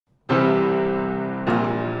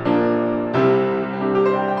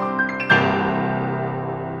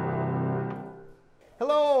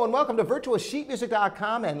welcome to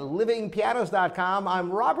virtualsheetmusic.com and livingpianos.com.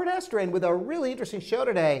 I'm Robert Estrin with a really interesting show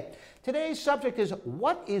today. Today's subject is,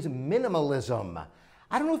 what is minimalism?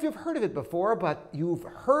 I don't know if you've heard of it before, but you've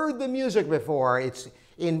heard the music before. It's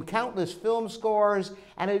in countless film scores,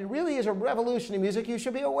 and it really is a revolution in music you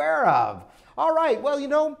should be aware of. All right, well,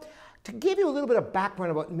 to give you a little bit of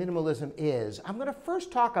background of what minimalism is, I'm going to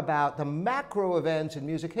first talk about the macro events in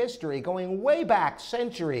music history going way back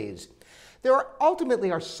centuries. There ultimately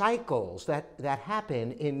are cycles that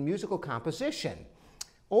happen in musical composition.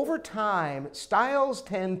 Over time, styles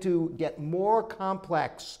tend to get more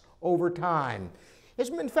complex over time.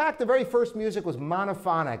 In fact, the very first music was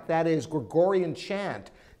monophonic, that is Gregorian chant,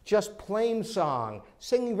 just plain song,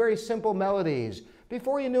 singing very simple melodies.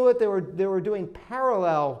 Before you knew it, they were doing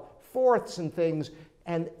parallel fourths and things,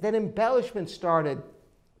 and then embellishment started.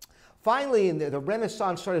 Finally, the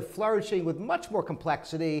Renaissance started flourishing with much more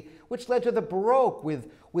complexity, which led to the Baroque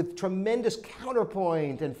with tremendous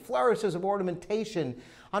counterpoint and flourishes of ornamentation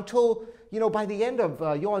until, by the end of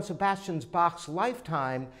Johann Sebastian Bach's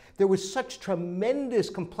lifetime, there was such tremendous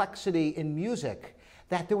complexity in music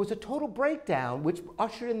that there was a total breakdown, which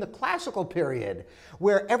ushered in the classical period,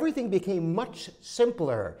 where everything became much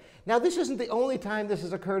simpler. Now, this isn't the only time this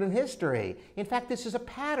has occurred in history. In fact, this is a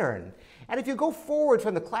pattern. And if you go forward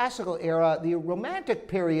from the classical era, the Romantic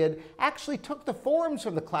period actually took the forms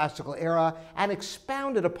from the classical era and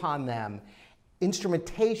expounded upon them.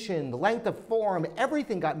 Instrumentation, the length of form,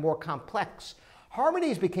 everything got more complex.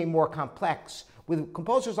 Harmonies became more complex, with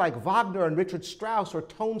composers like Wagner and Richard Strauss, where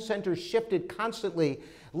tone centers shifted constantly,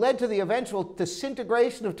 led to the eventual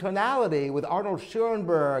disintegration of tonality with Arnold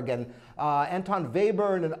Schoenberg and Anton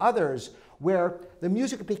Webern and others, where the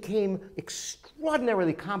music became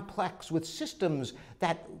extraordinarily complex with systems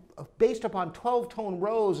that, based upon 12-tone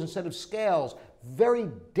rows instead of scales, very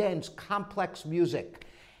dense, complex music.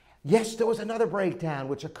 Yes, there was another breakdown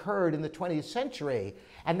which occurred in the 20th century,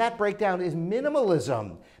 and that breakdown is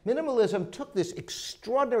minimalism. Minimalism took this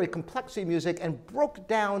extraordinary complexity of music and broke it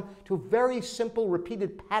down to very simple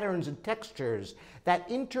repeated patterns and textures that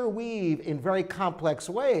interweave in very complex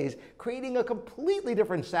ways, creating a completely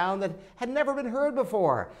different sound that had never been heard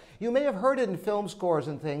before. You may have heard it in film scores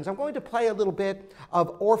and things. I'm going to play a little bit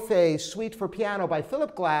of Orpheus Suite for Piano by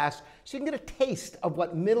Philip Glass so you can get a taste of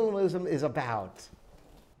what minimalism is about.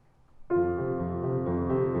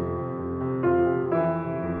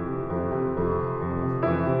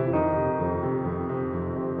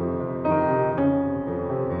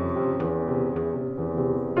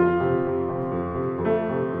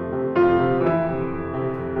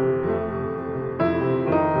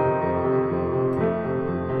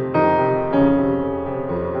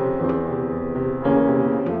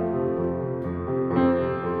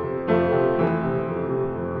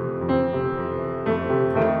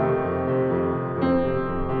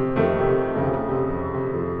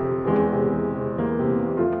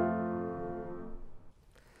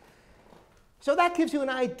 So that gives you an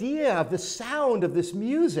idea of the sound of this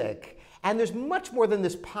music. And there's much more than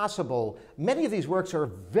this possible. Many of these works are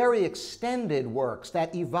very extended works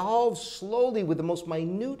that evolve slowly with the most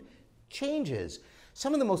minute changes.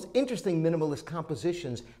 Some of the most interesting minimalist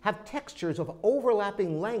compositions have textures of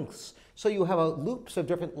overlapping lengths. So you have loops of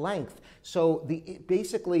different length. So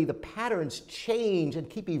basically the patterns change and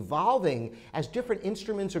keep evolving as different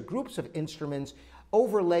instruments or groups of instruments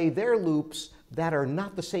overlay their loops that are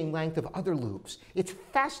not the same length of other loops. It's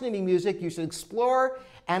fascinating music you should explore,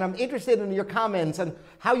 and I'm interested in your comments on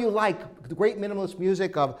how you like the great minimalist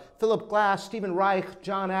music of Philip Glass, Stephen Reich,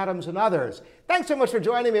 John Adams, and others. Thanks so much for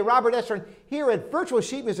joining me, Robert Estrin, here at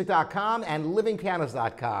virtualsheetmusic.com and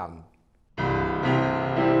livingpianos.com.